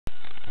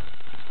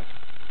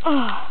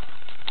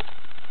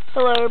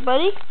Hello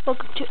everybody,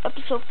 welcome to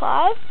episode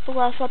 5, the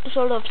last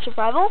episode of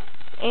Survival,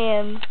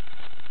 and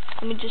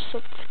let me just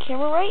set the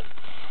camera right,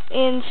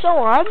 and so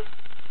on.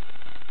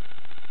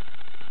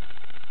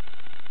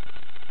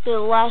 The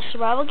last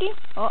survival game,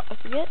 oh, I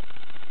forget.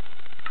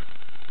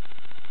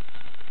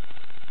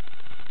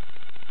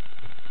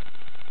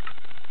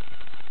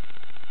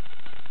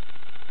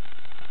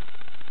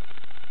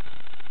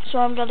 So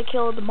I'm gonna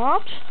kill the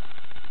mobs.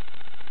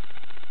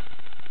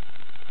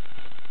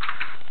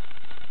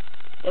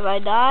 If I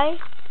die,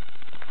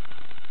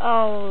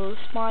 I'll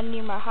spawn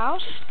near my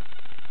house.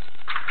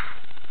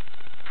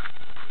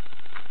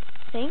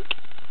 I think.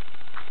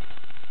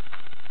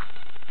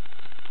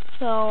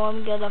 So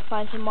I'm gonna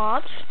find some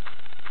mobs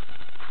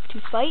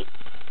to fight.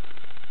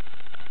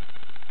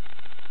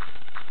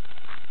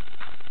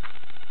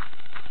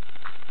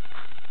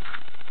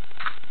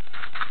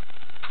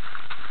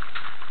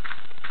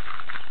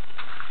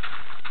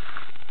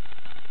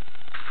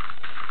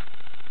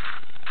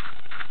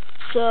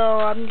 So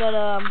I'm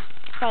gonna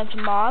find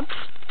some mobs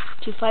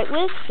to fight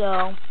with,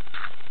 so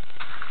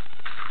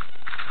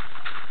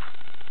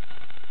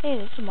hey,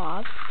 there's a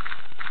mob.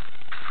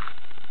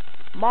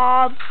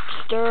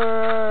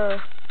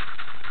 Mobster,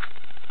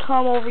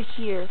 come over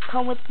here,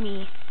 come with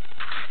me.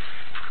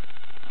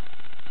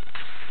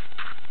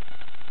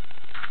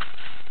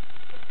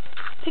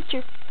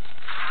 Picture.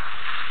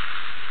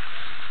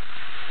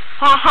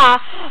 Haha,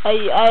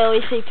 I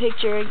always say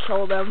picture and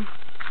kill them.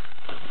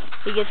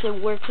 Because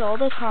it works all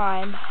the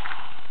time.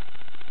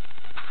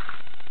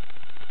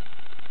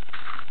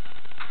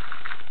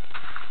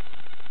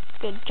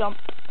 Good jump.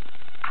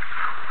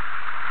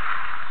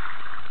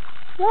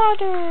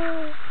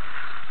 Water!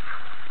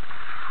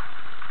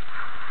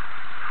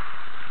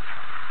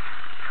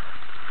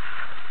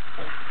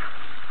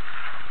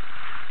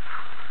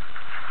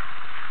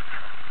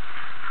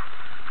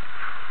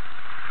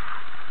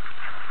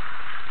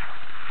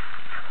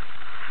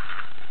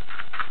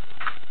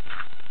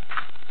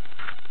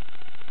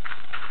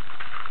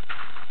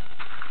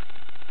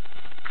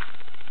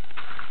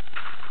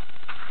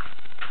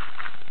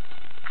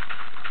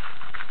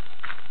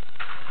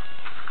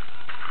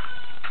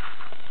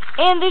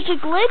 And there's a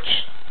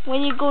glitch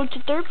when you go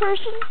to third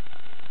person.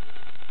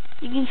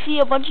 You can see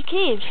a bunch of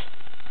caves,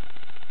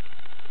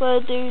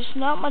 but there's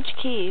not much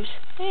caves.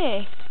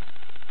 Hey,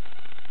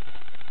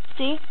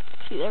 see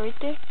that right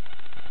there?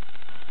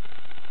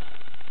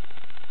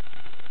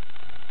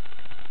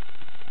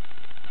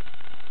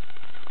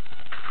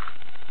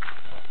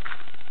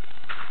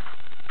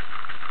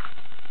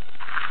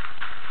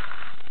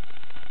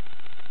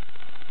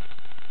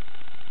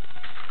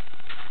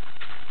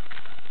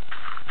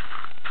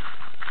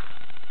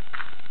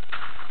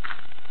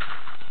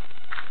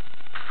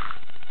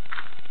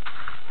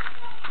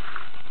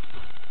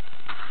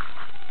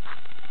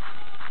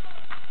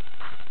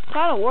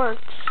 Kinda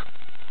works.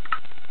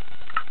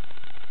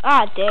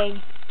 Ah,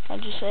 dang. I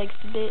just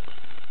exited it.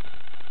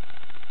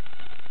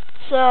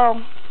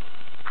 So,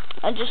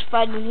 I just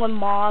fighting one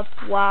mob.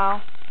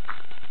 Wow.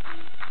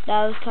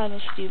 That was kinda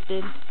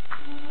stupid.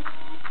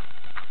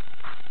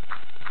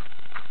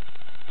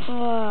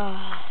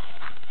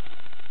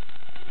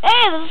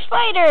 Hey, there's a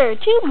spider!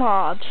 2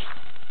 mobs.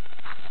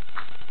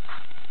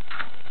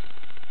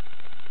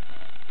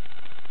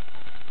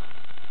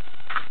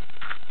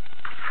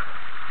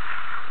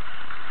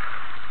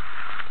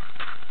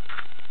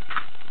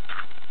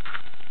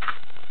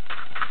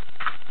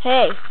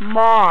 Hey,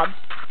 mob,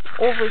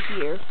 over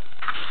here.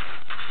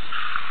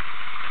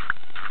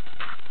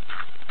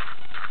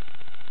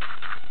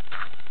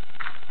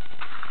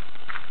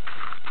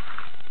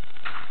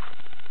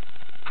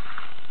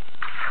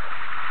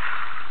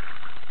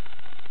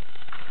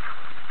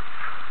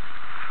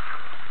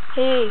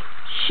 Hey,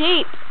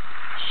 sheep,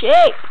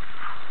 sheep.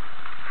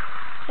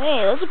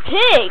 Hey, that's a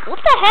pig. What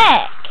the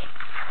heck?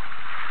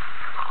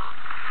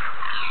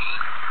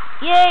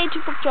 Yay,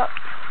 2 pork chop.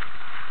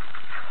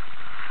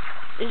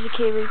 There's a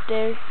cave right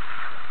there.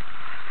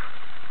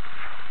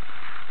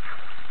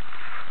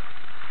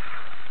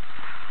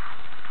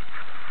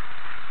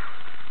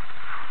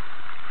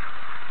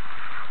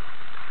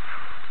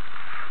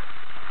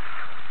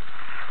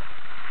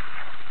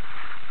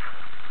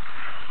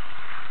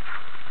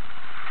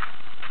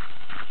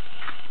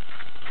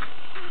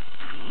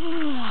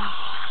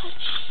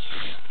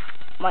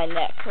 My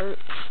neck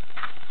hurts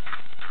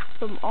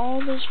from all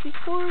this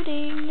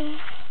recording.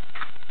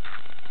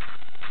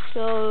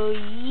 So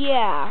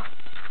yeah,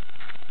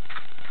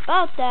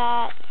 about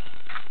that,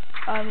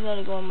 I'm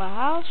gonna go in my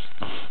house.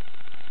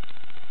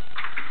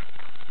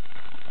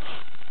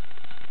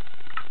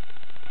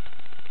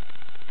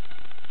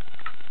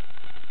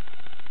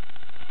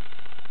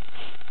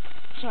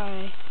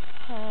 Sorry,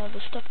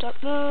 the stuffed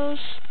up nose.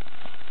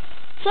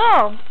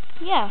 So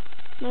yeah,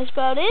 that's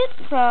about it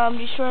from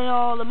destroying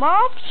all the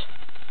mobs.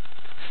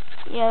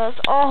 Yeah,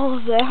 that's all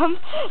of them.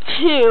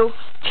 Two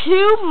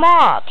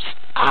mobs.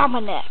 Ah,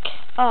 my neck.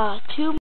 2